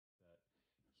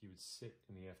he would sit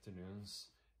in the afternoons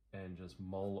and just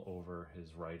mull over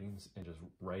his writings and just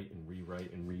write and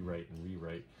rewrite and rewrite and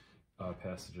rewrite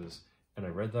passages. And I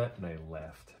read that and I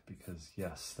laughed because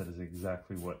yes, that is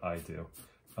exactly what I do.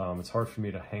 It's hard for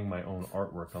me to hang my own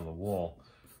artwork on the wall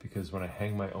because when I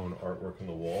hang my own artwork on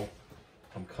the wall,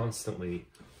 I'm constantly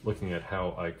looking at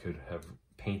how I could have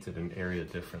painted an area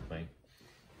differently.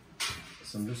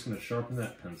 So I'm just going to sharpen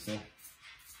that pencil.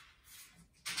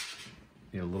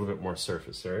 Get a little bit more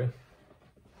surface area.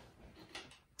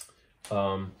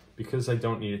 Because I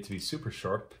don't need it to be super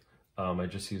sharp, I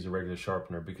just use a regular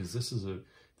sharpener because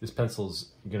this pencil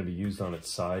is going to be used on its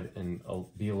side and I'll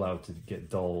be allowed to get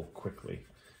dull quickly.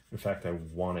 In fact, I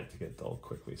want it to get dull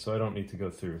quickly, so I don't need to go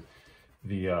through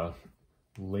the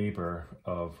labor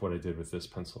of what I did with this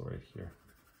pencil right here.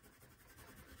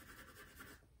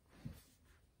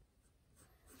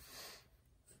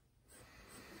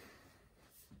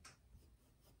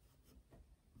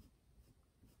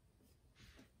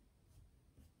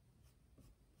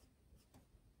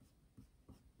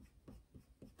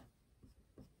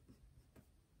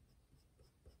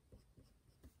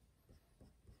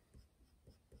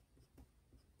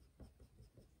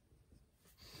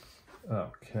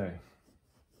 Okay.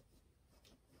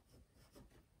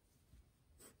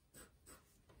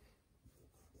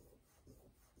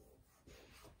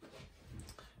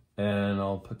 And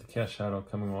I'll put the cast shadow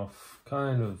coming off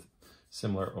kind of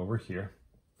similar over here.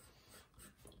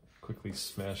 Quickly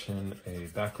smash in a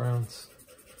background.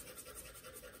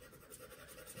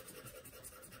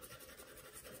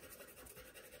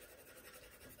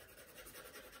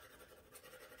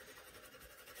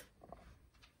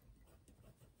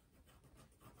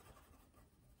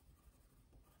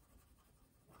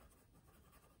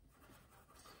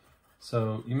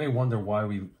 So you may wonder why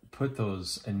we put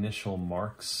those initial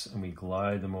marks and we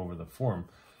glide them over the form.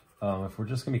 If we're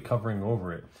just going to be covering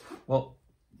over it, well,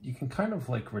 you can kind of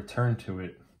like return to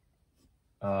it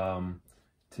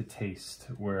to taste,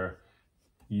 where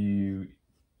you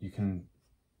can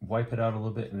wipe it out a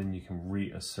little bit and then you can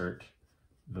reassert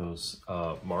those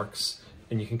marks,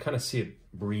 and you can kind of see it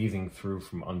breathing through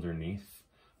from underneath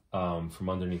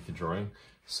the drawing.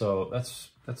 So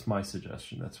that's my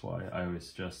suggestion. That's why I always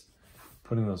suggest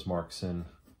putting those marks in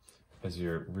as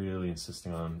you're really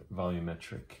insisting on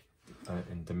volumetric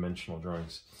and dimensional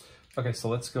drawings. Okay, so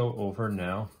let's go over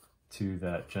now to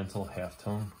that gentle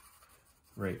halftone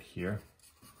right here,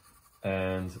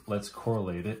 and let's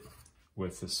correlate it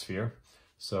with the sphere.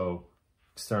 So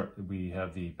we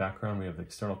have the background, we have the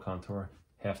external contour,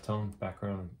 halftone,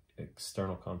 background,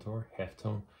 external contour,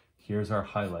 halftone. Here's our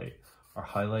highlight. Our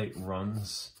highlight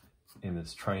runs in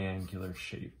this triangular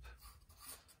shape.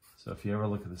 So if you ever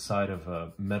look at the side of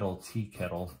a metal tea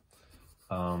kettle,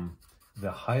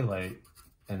 the highlight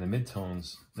and the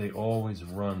midtones, they always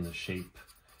run the shape.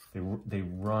 They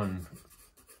run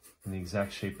in the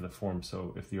exact shape of the form.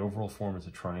 So if the overall form is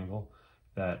a triangle,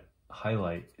 that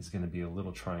highlight is going to be a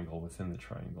little triangle within the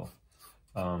triangle.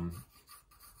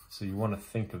 So you want to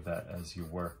think of that as you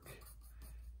work.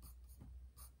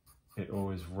 It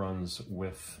always runs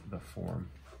with the form.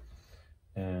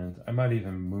 And I might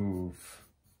even move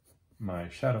my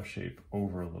shadow shape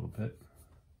over a little bit.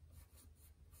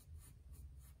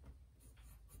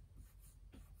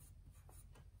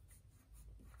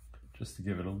 Just to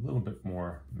give it a little bit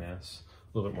more mass,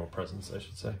 a little bit more presence, I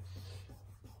should say.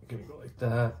 I'm gonna go like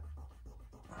that.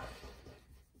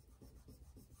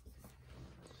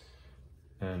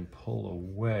 And pull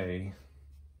away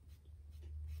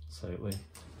slightly.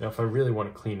 Now, if I really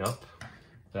want to clean up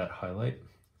that highlight,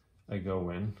 I go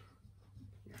in.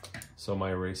 So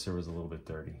my eraser was a little bit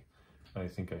dirty. I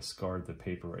think I scarred the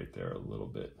paper right there a little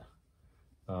bit.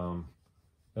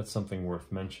 That's something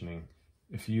worth mentioning.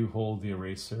 If you hold the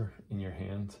eraser in your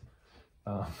hand,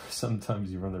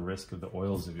 sometimes you run the risk of the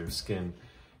oils of your skin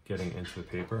getting into the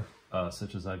paper,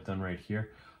 such as I've done right here.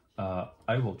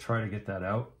 I will try to get that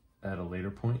out at a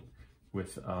later point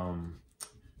with,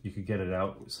 you could get it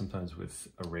out sometimes with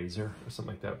a razor or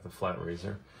something like that, with a flat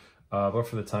razor. But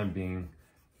for the time being,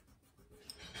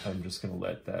 I'm just gonna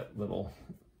let that little,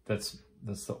 that's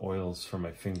the oils from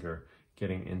my finger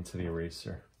getting into the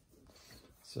eraser.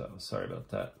 So sorry about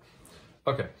that.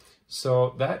 Okay,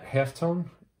 so that halftone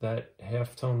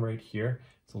right here,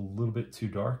 it's a little bit too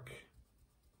dark.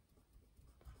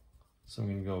 So I'm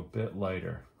gonna go a bit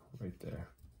lighter right there.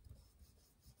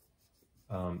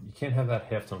 You can't have that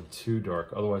halftone too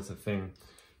dark, otherwise the thing,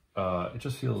 it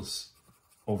just feels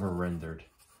over-rendered.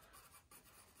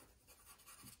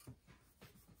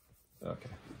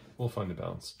 Okay, we'll find the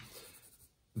balance.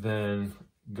 Then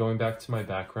going back to my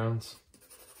backgrounds,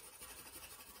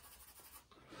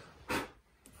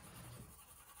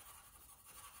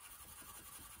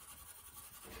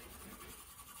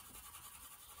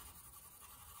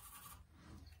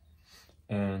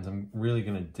 And I'm really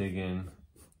gonna dig in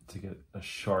to get a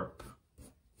sharp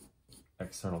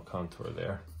external contour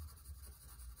there.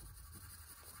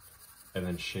 And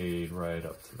then shade right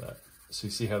up to that. So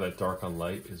you see how that dark on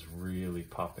light is really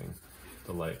popping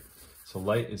the light. So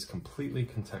light is completely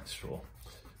contextual.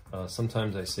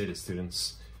 Sometimes I say to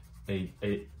students,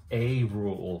 a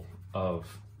rule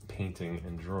of painting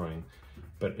and drawing,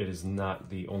 but it is not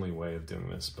the only way of doing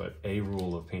this, but a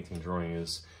rule of painting and drawing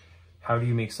is, how do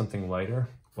you make something lighter?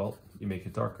 Well, you make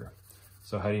it darker.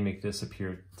 So how do you make this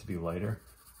appear to be lighter?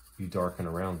 You darken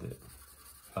around it.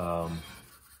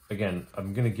 Again,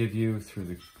 I'm going to give you, through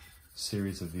the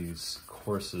series of these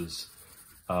courses,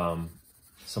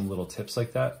 some little tips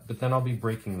like that, but then I'll be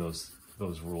breaking those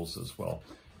rules as well,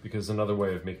 because another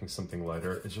way of making something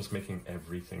lighter is just making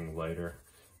everything lighter.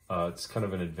 It's kind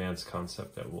of an advanced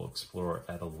concept that we'll explore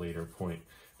at a later point.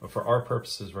 But for our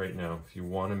purposes right now, if you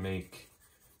want to make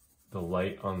the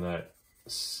light on that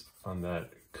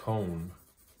cone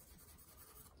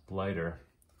lighter,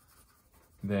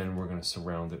 then we're going to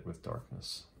surround it with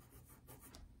darkness.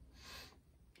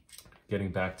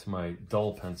 Getting back to my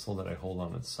dull pencil that I hold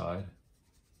on its side.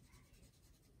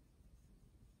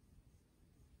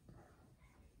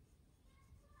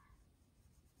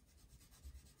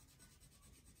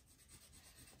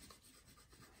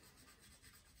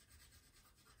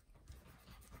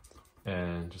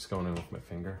 And just going in with my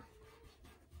finger.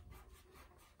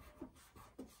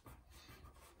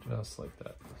 Just like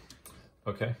that.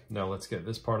 Okay, now let's get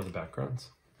this part of the background.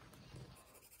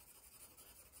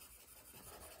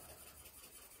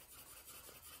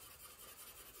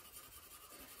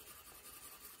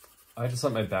 I just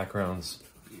let my backgrounds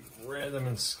be random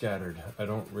and scattered. I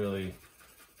don't really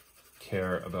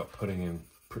care about putting in,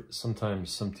 sometimes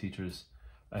some teachers,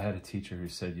 I had a teacher who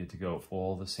said you had to go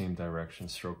all the same direction,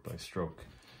 stroke by stroke.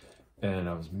 And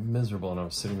I was miserable, and I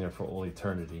was sitting there for all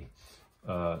eternity.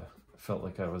 Felt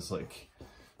like I was like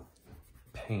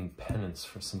paying penance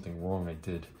for something wrong I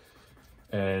did.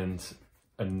 And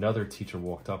another teacher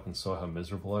walked up and saw how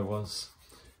miserable I was.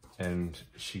 And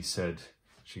she said,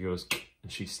 she goes,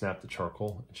 and she snapped the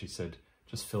charcoal and she said,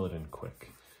 just fill it in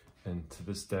quick. And to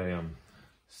this day, I'm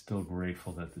still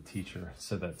grateful that the teacher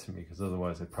said that to me, because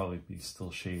otherwise I'd probably be still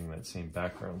shading that same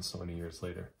background so many years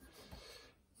later.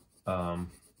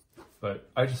 But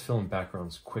I just fill in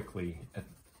backgrounds quickly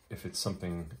if it's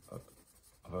something of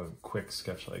a quick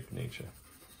sketch-like nature.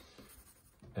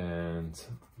 And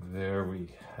there we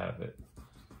have it.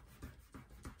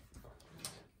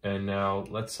 And now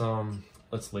let's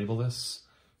label this.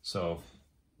 So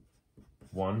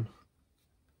 1,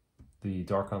 the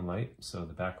dark on light, so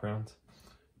the background.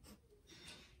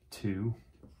 2,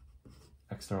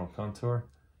 external contour.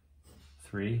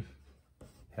 3,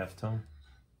 halftone.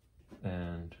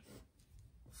 And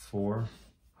 4,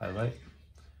 highlight.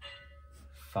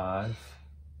 5,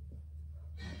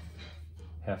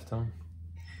 halftone.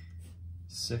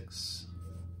 6,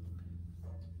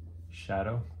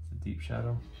 shadow, the deep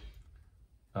shadow.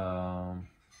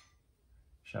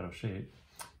 Shadow shade.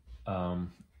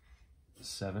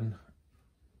 7,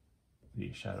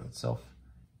 the shadow itself.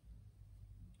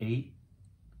 8,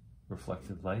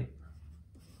 reflected light.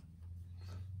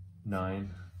 9,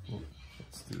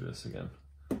 let's do this again.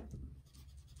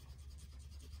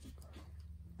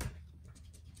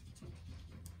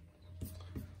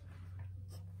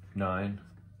 9,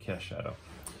 cast shadow.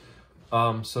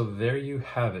 So there you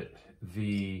have it,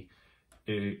 the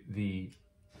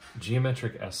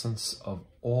geometric essence of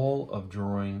all of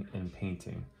drawing and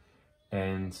painting.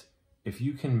 And if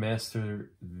you can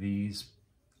master these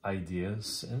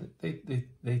ideas, and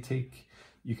they take,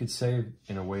 you could say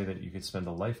in a way that you could spend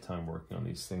a lifetime working on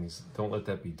these things. Don't let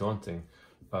that be daunting.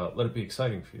 Let it be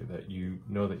exciting for you, that you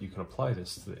know that you can apply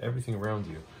this to everything around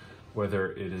you,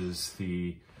 whether it is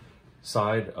the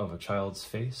side of a child's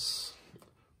face,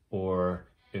 or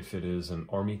if it is an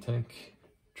army tank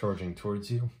charging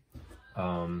towards you,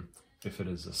 if it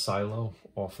is a silo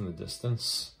off in the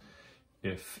distance,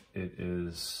 if it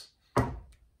is,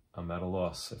 I'm at a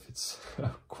loss, if it's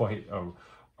quite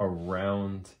a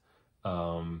round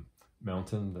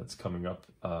mountain that's coming up,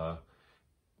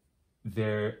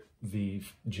 the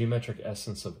geometric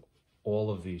essence of all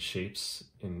of these shapes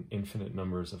in infinite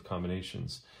numbers of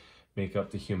combinations make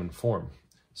up the human form.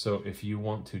 So if you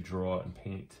want to draw and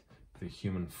paint the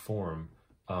human form,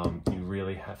 you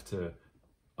really have to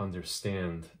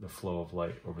understand the flow of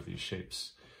light over these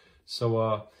shapes. So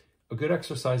a good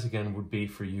exercise again would be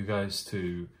for you guys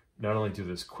to not only do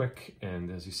this quick,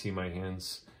 and as you see my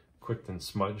hands quick and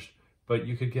smudged, but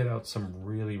you could get out some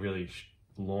really, really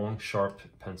long, sharp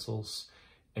pencils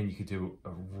and you could do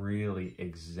a really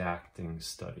exacting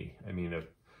study. I mean, a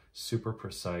super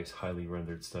precise, highly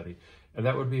rendered study. And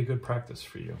that would be a good practice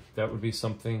for you. That would be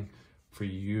something for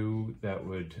you that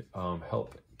would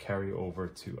help carry over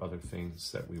to other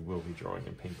things that we will be drawing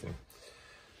and painting.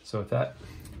 So with that,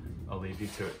 I'll leave you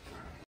to it.